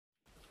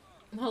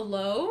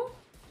Hello?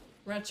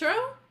 Retro?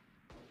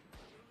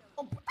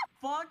 Oh, what the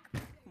fuck?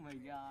 Oh my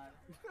god.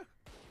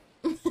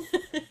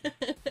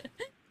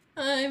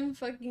 I'm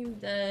fucking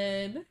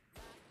dead.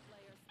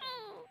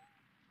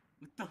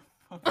 What the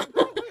fuck?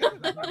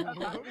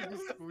 How did you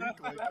squeak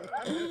like that?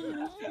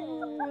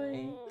 Oh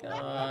my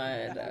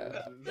god.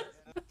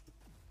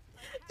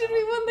 Dude, How we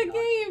did won the you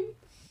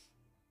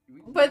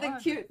game! We By the won.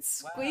 cute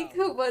squeak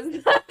Wow. who was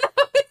that?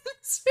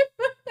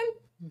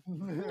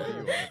 What are you on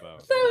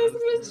about? That was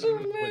Mr.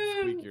 What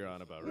squeak Moon! you're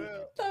on about right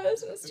now? That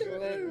was Mr.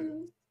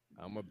 Moon!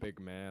 I'm a big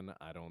man.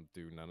 I don't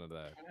do none of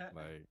that.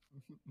 Like,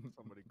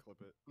 Somebody clip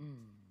it.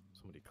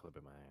 somebody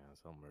clipping my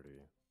ass. I'll murder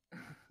you.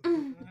 Oh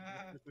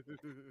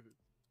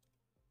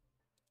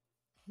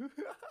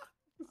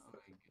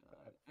my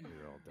god.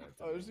 You're all dead.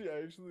 I was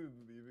actually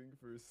leaving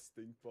for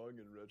Stink Bong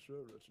and Retro.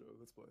 Retro,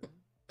 let's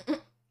play.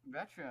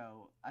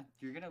 Retro,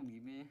 you're gonna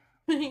leave me?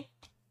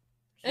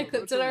 I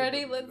clipped it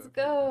already. Let's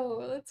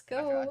go. Let's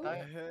Retro, I go. thought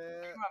you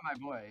were my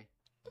boy.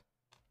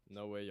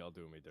 No way y'all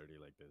doing me dirty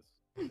like this.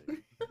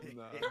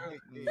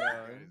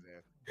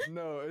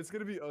 No, it's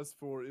gonna be us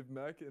four. If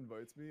Mac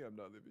invites me, I'm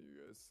not leaving you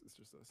guys. It's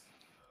just us.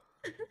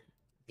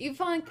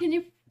 Yvonne, can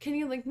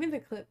you link me the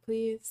clip,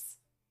 please?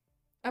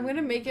 I'm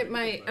gonna make it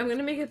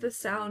the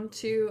sound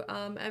to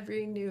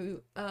every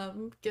new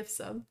gift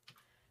sub.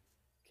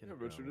 Yeah,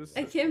 Richard is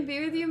I can't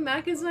be with you.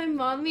 Mac is my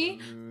mommy.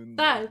 Moon,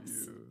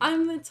 Facts. you.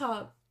 I'm the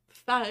top.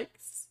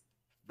 Facts.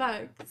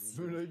 Facts.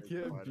 Moon, I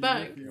can't be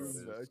Facts. with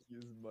you. Mac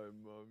is my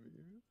mommy.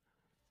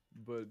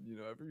 But you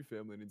know, every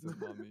family needs a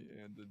mommy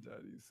and a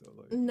daddy. So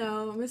like.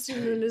 No, Mr.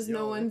 Moon is no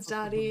yo. one's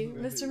daddy.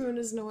 Mr. Moon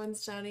is no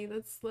one's daddy.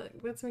 Let's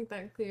make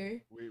that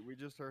clear. We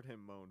just heard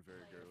him moan very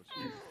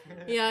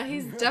girlish. Yeah,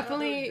 he's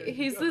definitely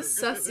he's the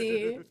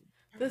sussy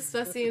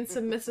and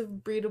submissive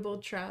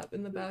breedable trap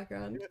in the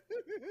background.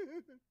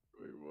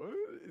 Wait, what?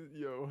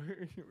 Yo,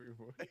 wait,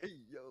 what? Hey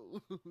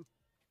yo.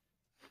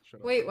 Shut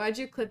up. Wait, why'd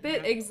you clip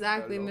it?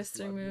 Exactly, I don't Mr.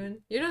 love you. Moon.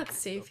 You're not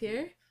safe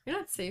here. You're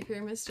not safe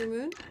here, Mr.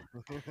 Moon.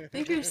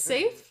 Think you're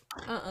safe?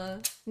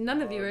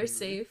 None of you are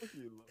safe.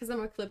 Because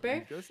I'm a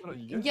clipper.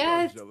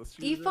 Yes,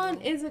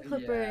 Ifan is a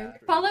clipper. Yeah.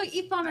 Follow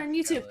Ifan on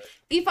YouTube.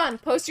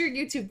 Ifan, post your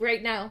YouTube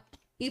right now.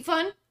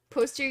 Ifan,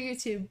 post your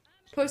YouTube.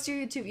 Post your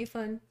YouTube,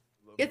 Ifan.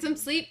 Get some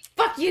sleep.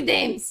 Fuck you,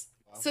 dames!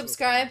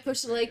 Subscribe,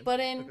 push the like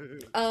button,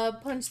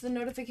 punch the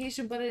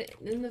notification button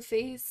in the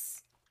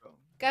face.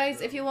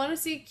 Guys, if you want to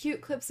see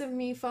cute clips of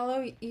me,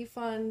 follow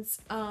Ifan's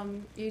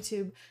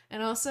YouTube.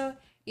 And also,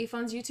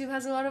 Ifan's YouTube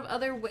has a lot of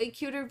other way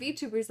cuter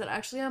VTubers that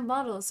actually have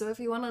models. So if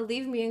you want to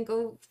leave me and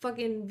go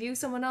fucking view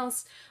someone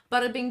else,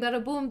 bada bing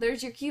bada boom,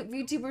 there's your cute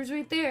VTubers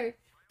right there.